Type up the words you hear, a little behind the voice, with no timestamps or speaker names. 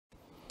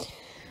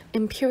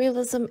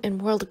Imperialism in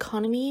World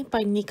Economy by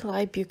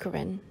Nikolai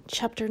Bukharin,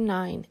 Chapter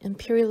 9,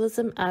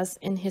 Imperialism as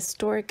an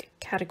Historic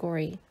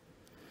Category.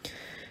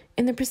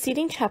 In the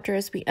preceding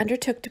chapters, we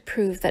undertook to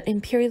prove that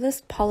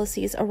imperialist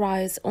policies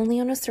arise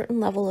only on a certain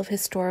level of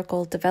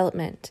historical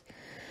development.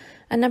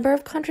 A number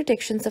of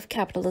contradictions of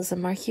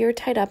capitalism are here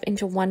tied up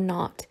into one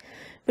knot,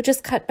 which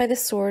is cut by the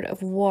sword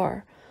of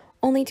war,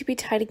 only to be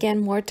tied again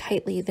more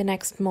tightly the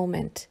next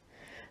moment.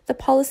 The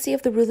policy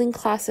of the ruling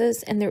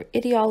classes and their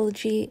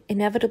ideology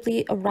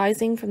inevitably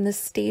arising from this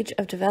stage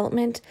of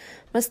development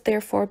must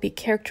therefore be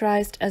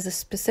characterized as a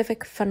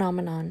specific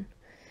phenomenon.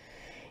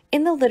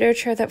 In the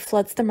literature that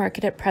floods the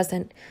market at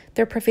present,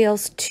 there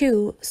prevails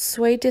two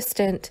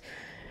distinct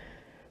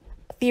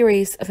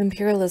theories of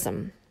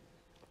imperialism.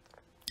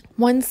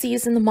 One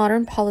sees in the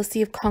modern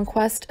policy of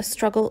conquest a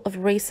struggle of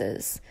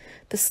races.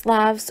 The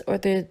Slavs or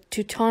the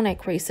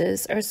Teutonic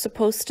races are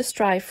supposed to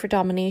strive for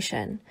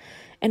domination,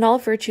 and all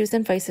virtues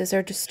and vices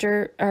are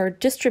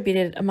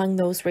distributed among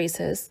those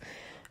races,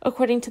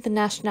 according to the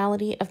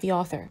nationality of the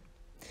author.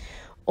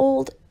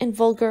 Old and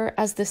vulgar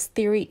as this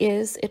theory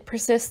is, it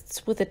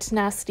persists with the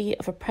tenacity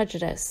of a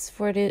prejudice,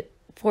 for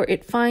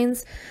it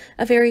finds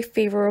a very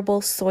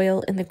favorable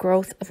soil in the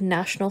growth of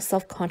national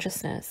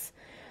self-consciousness.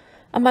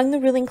 Among the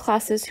ruling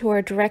classes who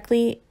are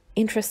directly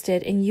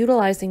interested in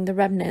utilizing the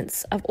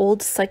remnants of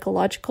old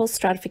psychological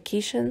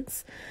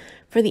stratifications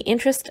for the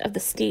interest of the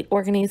state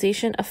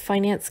organization of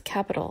finance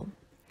capital.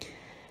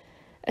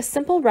 A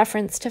simple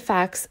reference to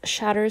facts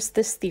shatters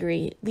this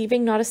theory,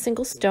 leaving not a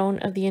single stone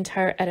of the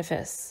entire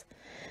edifice.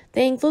 The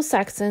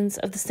Anglo-Saxons,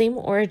 of the same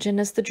origin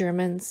as the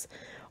Germans,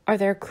 are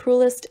their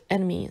cruelest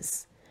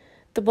enemies.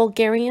 The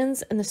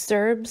Bulgarians and the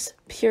Serbs,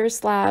 pure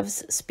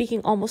Slavs,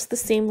 speaking almost the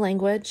same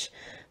language,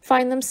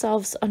 find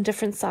themselves on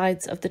different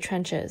sides of the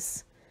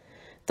trenches.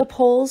 The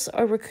Poles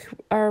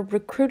are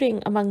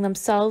recruiting among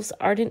themselves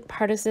ardent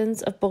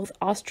partisans of both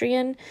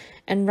Austrian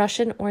and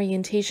Russian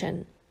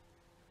orientation.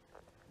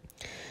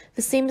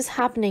 The same is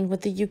happening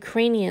with the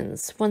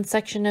Ukrainians, one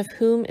section of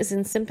whom is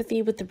in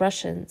sympathy with the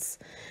Russians,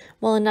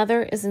 while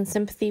another is in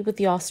sympathy with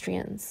the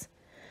Austrians.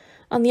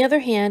 On the other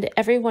hand,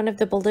 every one of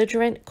the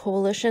belligerent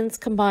coalitions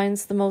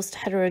combines the most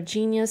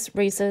heterogeneous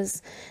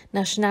races,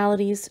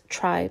 nationalities,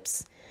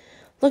 tribes.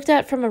 Looked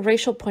at from a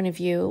racial point of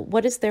view,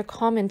 what is there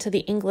common to the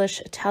English,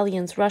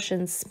 Italians,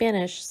 Russians,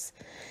 Spanish,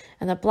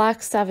 and the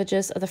black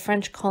savages of the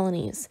French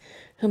colonies,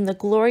 whom the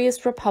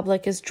glorious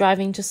Republic is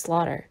driving to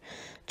slaughter,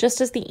 just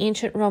as the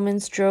ancient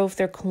Romans drove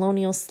their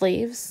colonial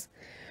slaves?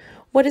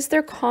 What is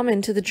there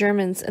common to the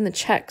Germans and the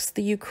Czechs,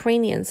 the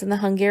Ukrainians and the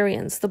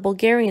Hungarians, the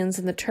Bulgarians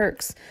and the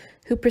Turks,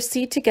 who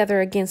proceed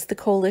together against the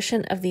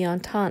coalition of the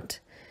Entente?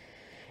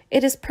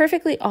 It is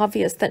perfectly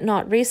obvious that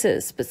not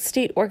races, but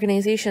state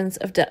organizations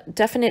of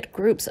definite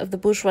groups of the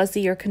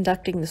bourgeoisie are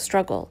conducting the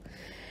struggle.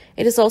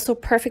 It is also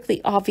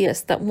perfectly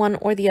obvious that one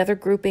or the other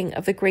grouping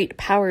of the great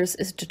powers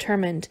is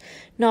determined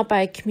not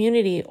by a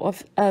community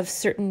of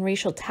certain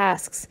racial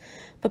tasks,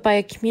 but by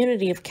a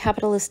community of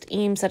capitalist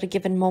aims at a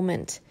given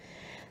moment.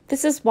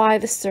 This is why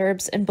the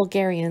Serbs and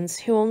Bulgarians,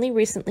 who only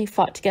recently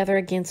fought together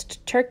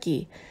against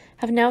Turkey,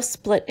 have now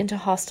split into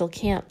hostile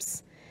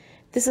camps.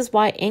 This is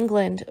why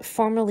England,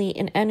 formerly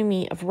an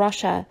enemy of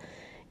Russia,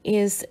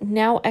 is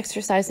now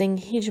exercising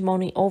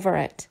hegemony over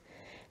it.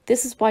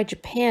 This is why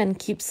Japan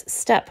keeps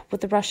step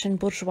with the Russian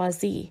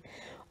bourgeoisie,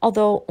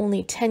 although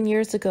only 10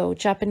 years ago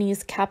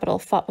Japanese capital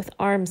fought with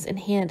arms in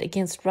hand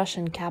against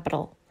Russian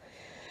capital.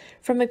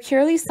 From a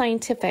purely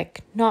scientific,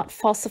 not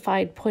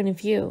falsified point of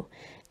view,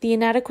 the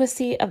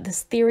inadequacy of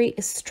this theory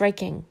is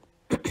striking.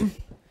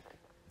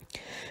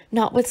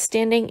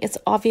 Notwithstanding its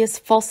obvious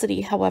falsity,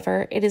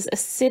 however, it is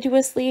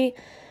assiduously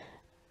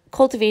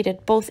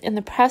cultivated both in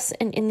the press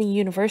and in the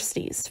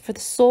universities for the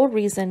sole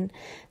reason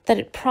that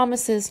it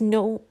promises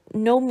no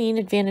mean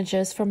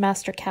advantages for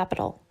master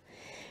capital.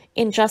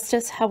 In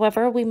justice,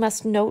 however, we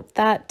must note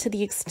that to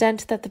the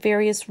extent that the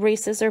various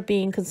races are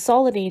being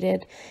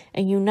consolidated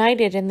and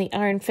united in the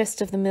iron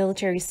fist of the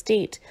military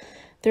state,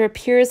 there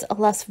appears a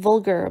less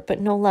vulgar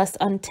but no less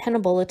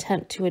untenable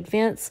attempt to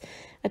advance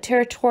a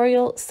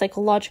territorial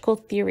psychological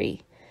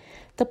theory.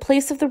 The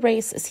place of the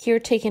race is here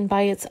taken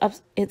by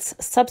its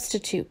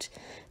substitute,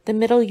 the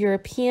Middle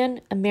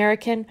European,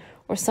 American,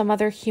 or some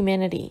other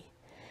humanity.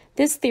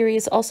 This theory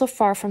is also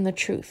far from the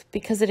truth,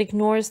 because it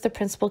ignores the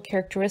principal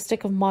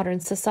characteristic of modern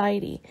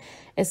society,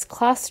 its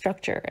class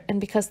structure,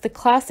 and because the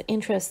class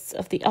interests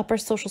of the upper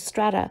social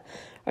strata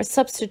are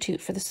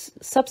substituted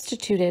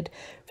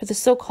for the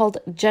so-called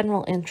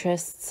general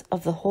interests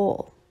of the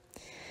whole.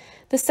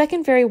 The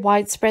second very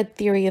widespread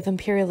theory of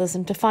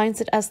imperialism defines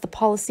it as the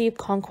policy of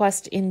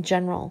conquest in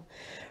general.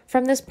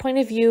 From this point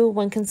of view,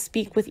 one can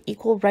speak with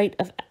equal right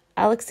of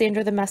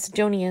Alexander the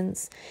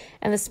Macedonian's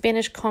and the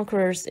Spanish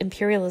conqueror's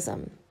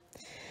imperialism,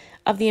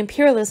 of the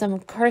imperialism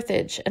of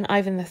Carthage and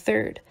Ivan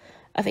III,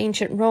 of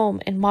ancient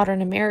Rome and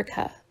modern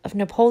America, of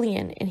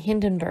Napoleon and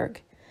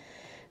Hindenburg.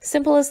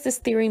 Simple as this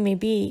theory may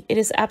be, it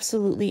is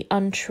absolutely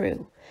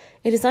untrue.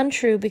 It is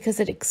untrue because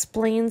it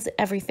explains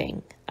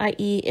everything,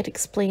 i.e., it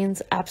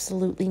explains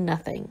absolutely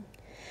nothing.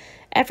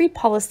 Every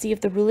policy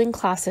of the ruling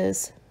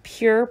classes,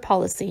 pure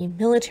policy,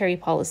 military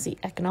policy,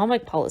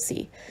 economic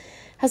policy,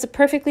 has a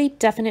perfectly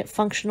definite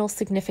functional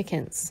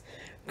significance.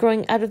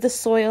 Growing out of the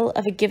soil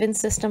of a given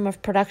system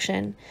of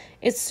production,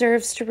 it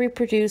serves to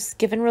reproduce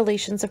given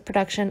relations of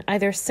production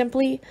either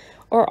simply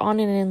or on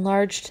an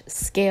enlarged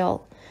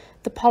scale.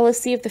 The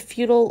policy of the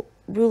feudal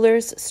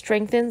rulers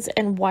strengthens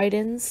and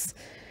widens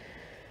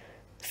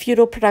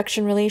feudal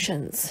production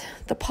relations.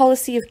 The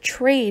policy of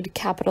trade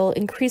capital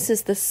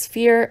increases the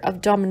sphere of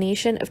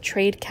domination of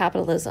trade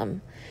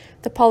capitalism.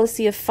 The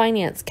policy of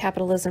finance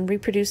capitalism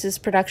reproduces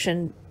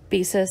production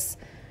basis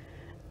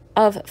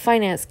of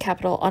finance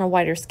capital on a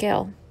wider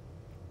scale.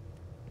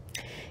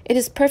 It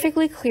is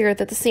perfectly clear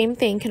that the same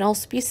thing can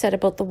also be said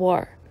about the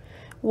war.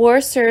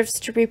 War serves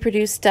to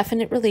reproduce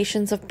definite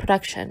relations of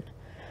production.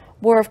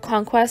 War of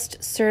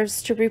conquest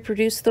serves to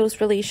reproduce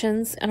those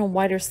relations on a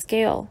wider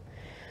scale.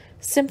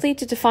 Simply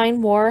to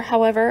define war,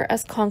 however,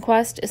 as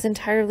conquest is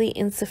entirely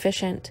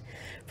insufficient,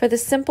 for the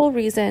simple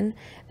reason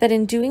that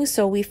in doing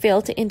so we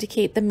fail to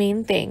indicate the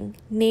main thing,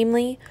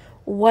 namely,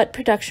 what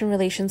production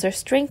relations are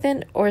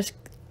strengthened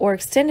or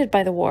extended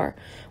by the war,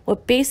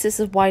 what basis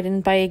is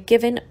widened by a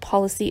given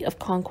policy of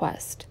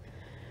conquest.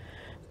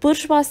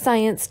 Bourgeois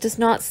science does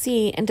not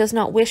see and does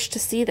not wish to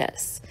see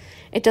this.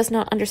 It does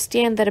not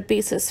understand that a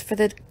basis for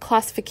the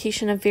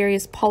classification of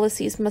various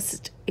policies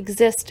must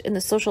exist in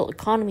the social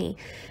economy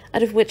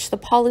out of which the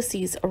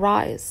policies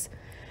arise.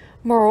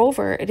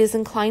 Moreover, it is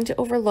inclined to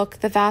overlook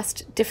the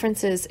vast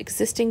differences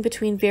existing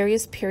between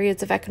various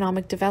periods of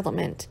economic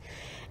development,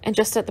 and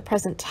just at the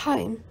present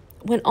time,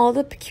 when all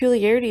the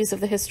peculiarities of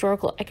the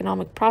historical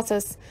economic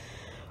process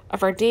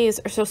of our days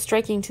are so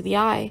striking to the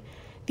eye,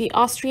 the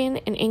Austrian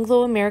and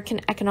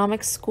Anglo-American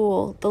economic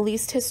school, the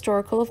least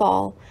historical of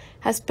all,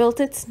 has built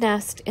its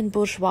nest in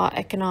bourgeois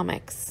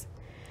economics.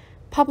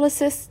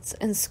 Publicists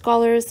and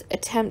scholars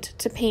attempt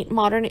to paint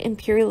modern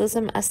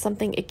imperialism as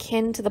something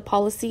akin to the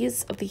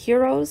policies of the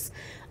heroes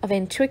of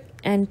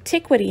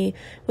antiquity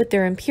with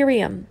their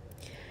imperium.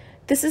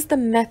 This is the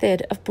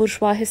method of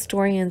bourgeois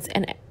historians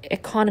and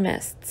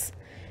economists.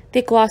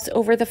 They gloss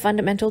over the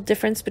fundamental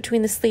difference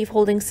between the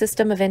slaveholding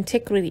system of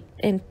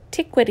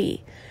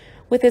antiquity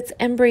with its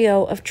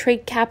embryo of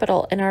trade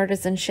capital and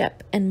artisanship,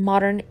 and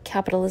modern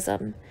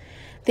capitalism.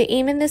 The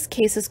aim in this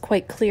case is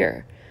quite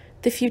clear.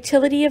 The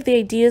futility of the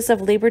ideas of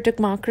labor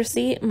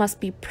democracy must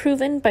be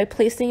proven by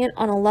placing it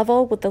on a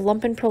level with the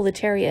lumpen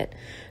proletariat,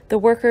 the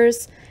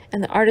workers,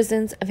 and the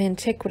artisans of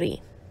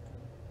antiquity.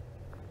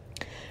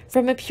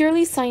 From a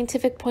purely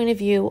scientific point of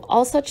view,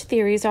 all such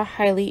theories are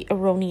highly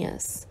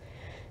erroneous.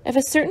 If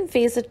a certain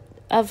phase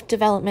of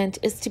development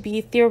is to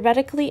be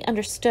theoretically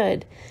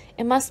understood,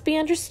 it must be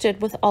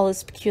understood with all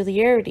its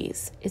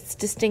peculiarities, its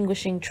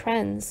distinguishing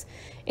trends,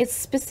 its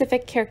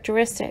specific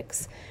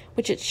characteristics,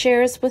 which it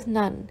shares with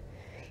none.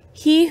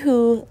 He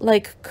who,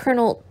 like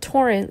Colonel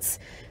Torrance,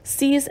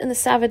 sees in the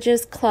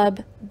Savages'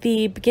 Club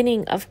the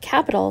beginning of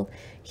capital,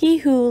 he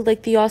who,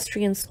 like the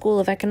Austrian school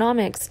of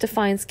economics,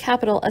 defines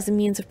capital as a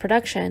means of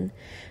production,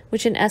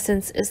 which in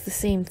essence is the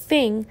same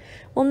thing,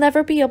 will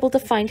never be able to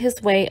find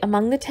his way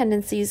among the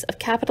tendencies of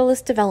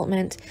capitalist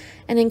development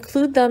and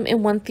include them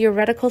in one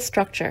theoretical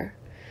structure.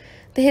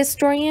 The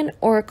historian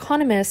or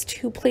economist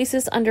who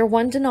places under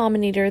one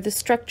denominator the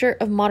structure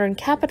of modern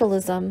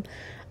capitalism,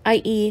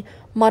 i.e.,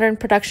 modern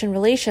production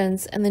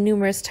relations and the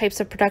numerous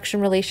types of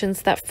production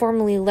relations that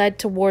formerly led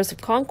to wars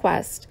of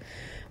conquest,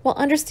 will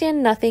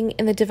understand nothing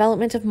in the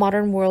development of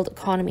modern world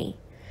economy.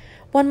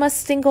 One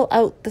must single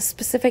out the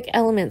specific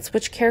elements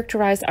which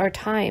characterize our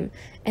time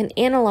and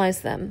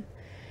analyze them.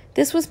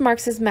 This was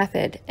Marx's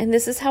method, and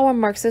this is how a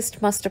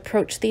Marxist must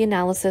approach the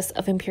analysis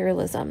of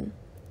imperialism.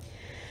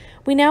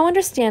 We now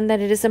understand that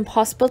it is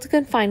impossible to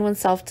confine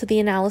oneself to the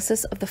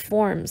analysis of the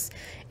forms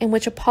in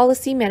which a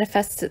policy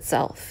manifests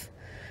itself.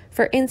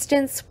 For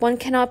instance, one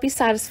cannot be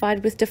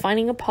satisfied with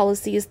defining a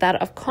policy as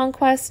that of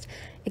conquest,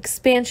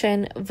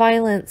 expansion,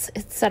 violence,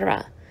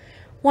 etc.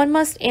 One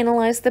must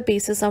analyze the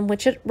basis on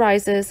which it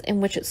rises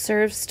and which it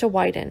serves to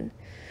widen.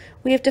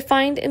 We have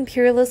defined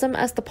imperialism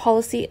as the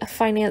policy of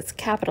finance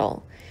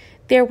capital.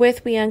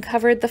 Therewith we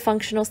uncovered the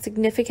functional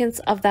significance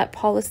of that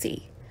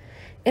policy.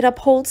 It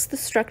upholds the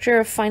structure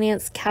of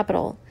finance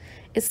capital.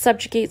 It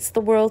subjugates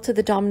the world to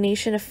the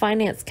domination of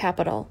finance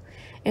capital.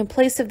 In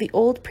place of the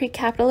old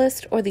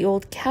pre-capitalist or the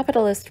old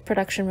capitalist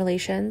production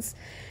relations,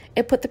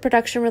 it put the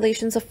production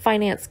relations of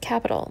finance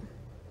capital.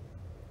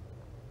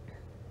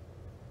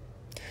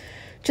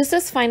 Just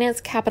as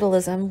finance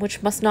capitalism,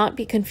 which must not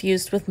be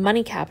confused with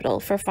money capital,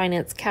 for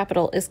finance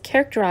capital is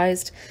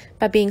characterized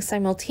by being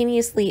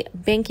simultaneously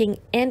banking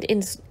and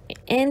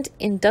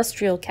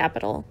industrial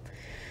capital,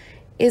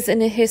 is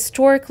in a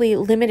historically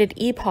limited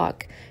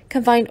epoch,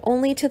 confined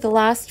only to the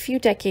last few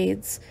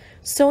decades,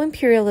 so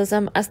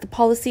imperialism as the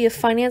policy of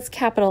finance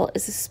capital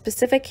is a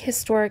specific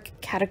historic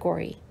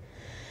category.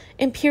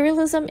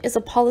 Imperialism is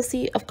a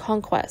policy of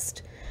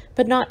conquest,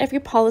 but not every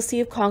policy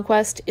of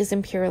conquest is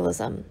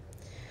imperialism.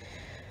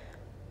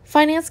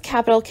 Finance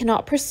capital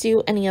cannot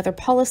pursue any other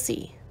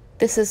policy.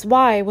 This is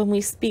why, when we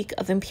speak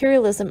of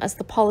imperialism as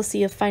the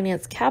policy of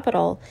finance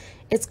capital,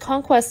 its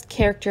conquest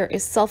character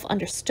is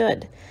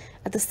self-understood.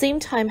 At the same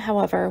time,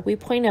 however, we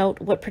point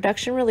out what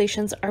production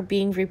relations are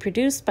being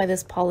reproduced by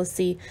this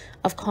policy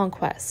of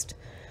conquest.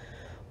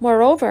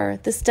 Moreover,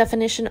 this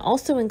definition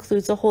also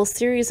includes a whole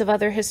series of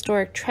other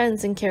historic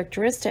trends and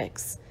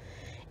characteristics.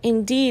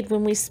 Indeed,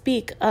 when we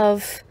speak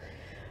of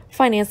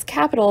finance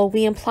capital,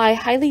 we imply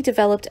highly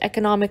developed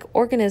economic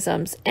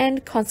organisms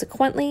and,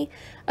 consequently,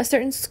 a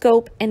certain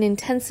scope and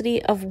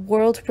intensity of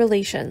world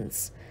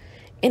relations.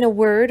 In a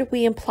word,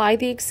 we imply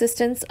the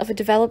existence of a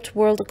developed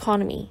world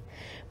economy.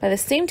 By the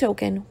same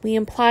token, we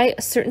imply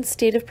a certain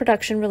state of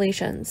production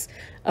relations,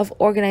 of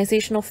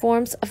organizational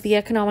forms of the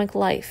economic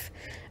life,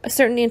 a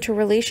certain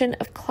interrelation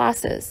of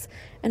classes,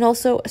 and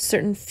also a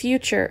certain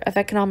future of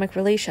economic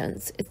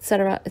relations,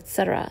 etc.,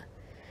 etc.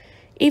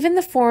 Even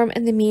the form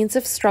and the means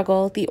of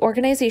struggle, the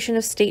organization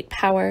of state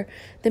power,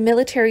 the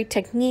military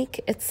technique,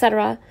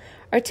 etc.,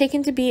 are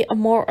taken to be a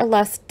more or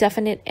less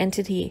definite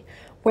entity,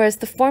 whereas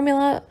the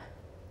formula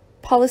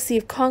policy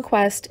of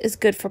conquest is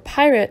good for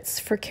pirates,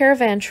 for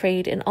caravan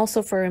trade, and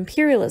also for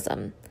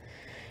imperialism.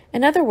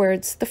 In other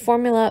words, the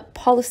formula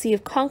policy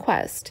of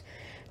conquest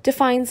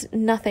defines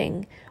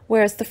nothing,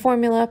 whereas the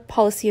formula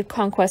policy of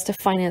conquest of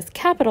finance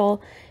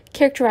capital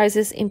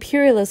characterizes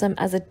imperialism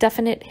as a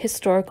definite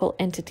historical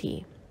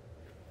entity.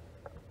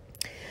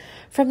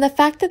 From the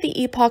fact that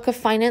the epoch of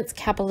finance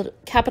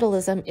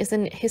capitalism is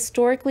an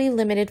historically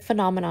limited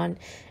phenomenon,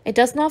 it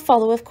does not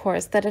follow, of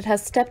course, that it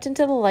has stepped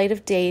into the light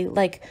of day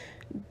like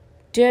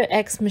Deus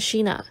ex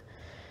machina.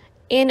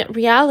 In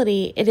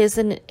reality, it is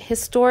an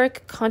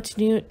historic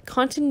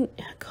continuation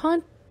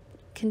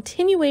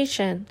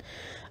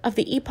of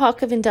the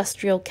epoch of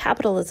industrial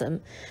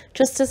capitalism,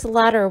 just as the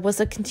latter was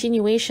a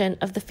continuation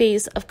of the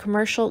phase of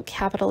commercial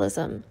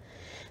capitalism.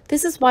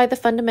 This is why the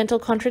fundamental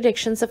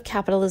contradictions of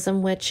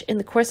capitalism, which, in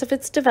the course of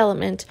its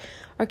development,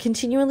 are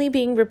continually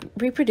being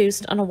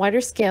reproduced on a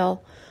wider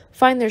scale,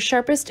 find their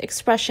sharpest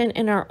expression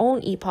in our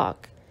own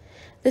epoch.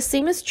 The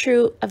same is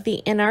true of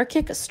the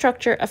anarchic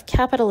structure of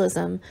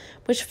capitalism,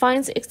 which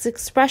finds its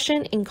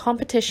expression in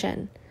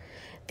competition.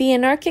 The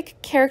anarchic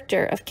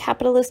character of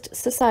capitalist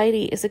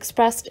society is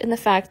expressed in the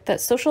fact that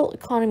social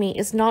economy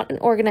is not an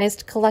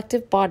organized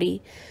collective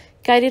body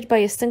guided by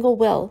a single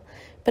will,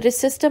 but a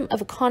system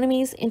of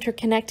economies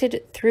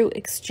interconnected through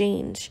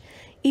exchange,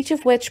 each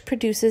of which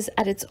produces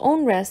at its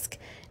own risk,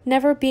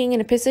 never being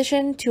in a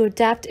position to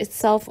adapt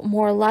itself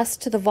more or less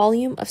to the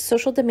volume of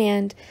social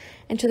demand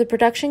and to the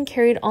production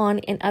carried on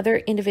in other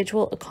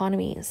individual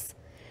economies.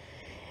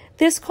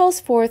 This calls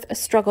forth a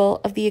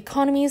struggle of the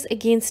economies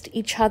against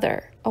each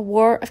other, a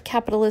war of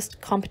capitalist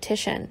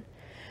competition.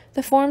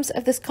 The forms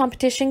of this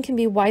competition can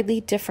be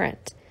widely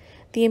different.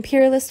 The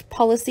imperialist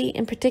policy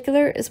in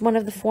particular is one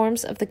of the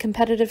forms of the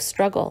competitive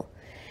struggle.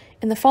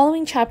 In the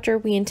following chapter,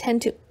 we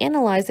intend to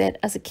analyze it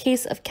as a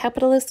case of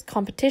capitalist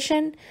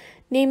competition,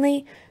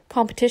 namely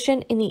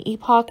competition in the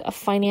epoch of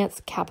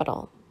finance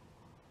capital.